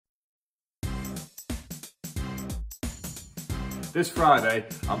This Friday,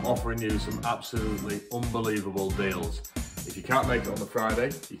 I'm offering you some absolutely unbelievable deals. If you can't make it on the Friday,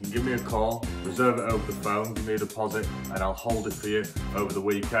 you can give me a call, reserve it over the phone, give me a deposit, and I'll hold it for you over the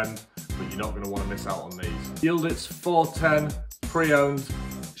weekend, but you're not going to want to miss out on these. Yieldit's 410 pre-owned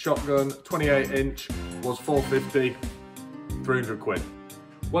shotgun, 28-inch, was $450, 300 quid.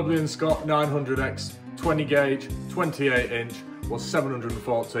 Webley & Scott 900X 20 gauge, 28-inch, was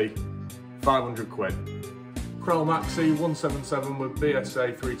 $740, 500 quid. Krell Maxi 177 with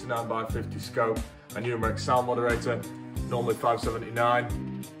BSA 3 to 9x50 scope and numeric sound moderator, normally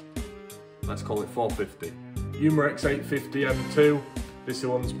 $579, let's call it $450. Numeric 850 M2, this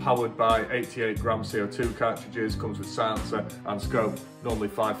one's powered by 88 gram CO2 cartridges, comes with silencer and scope, normally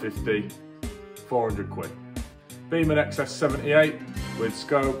 $550, 400 quid. Beeman XS78 with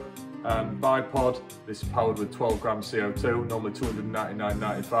scope and bipod, this is powered with 12 gram CO2, normally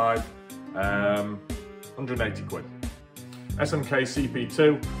 $299.95, 180 quid. SMK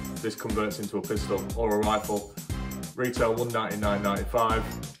CP2, this converts into a pistol or a rifle, retail $199.95,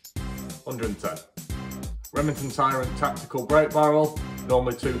 110. Remington Tyrant Tactical Break Barrel,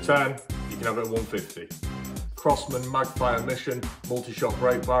 normally $210, you can have it at $150. Crossman Magfire Mission Multi-Shot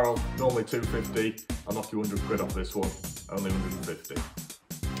Break Barrel, normally $250, I'll knock you 100 quid off this one, only 150.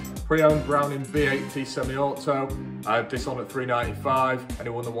 Pre-owned Browning B80 Semi-Auto, I have this on at $395,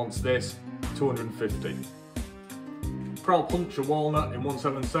 anyone that wants this, $250. Krell Puncher Walnut in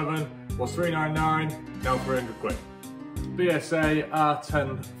 177 was $399, now 300 quid. BSA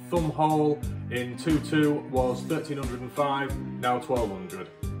R10 Thumb Hole in 22 was $1,305, now 1,200.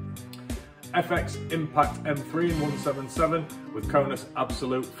 FX Impact M3 in 177 with Conus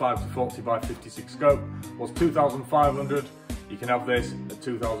Absolute 5 to 40 by 56 scope was $2,500, you can have this at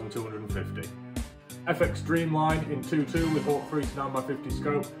 $2,250. FX Dreamline in 22 with Hawk 3 to 9x50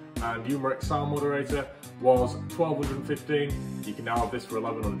 scope and numeric sound moderator was $1,215, you can now have this for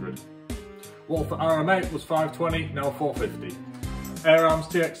 $1,100. Walther RM8 was $520, now $450. Air Arms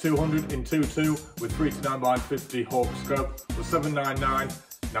TX200 in 22 with 3 to 9x50 Hawk scope was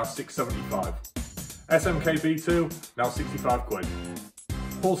 $799, now $675. SMK B2, now 65 quid.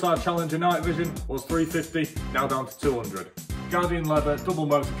 Pulsar Challenger Night Vision was $350, now down to $200. Guardian Leather double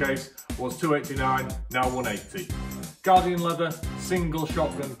motor case was $289, now $180. Guardian Leather single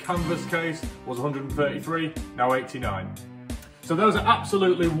shotgun canvas case was $133, now $89. So those are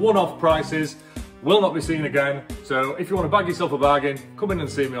absolutely one-off prices, will not be seen again. So if you want to bag yourself a bargain, come in and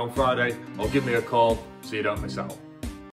see me on Friday or give me a call so you don't miss out.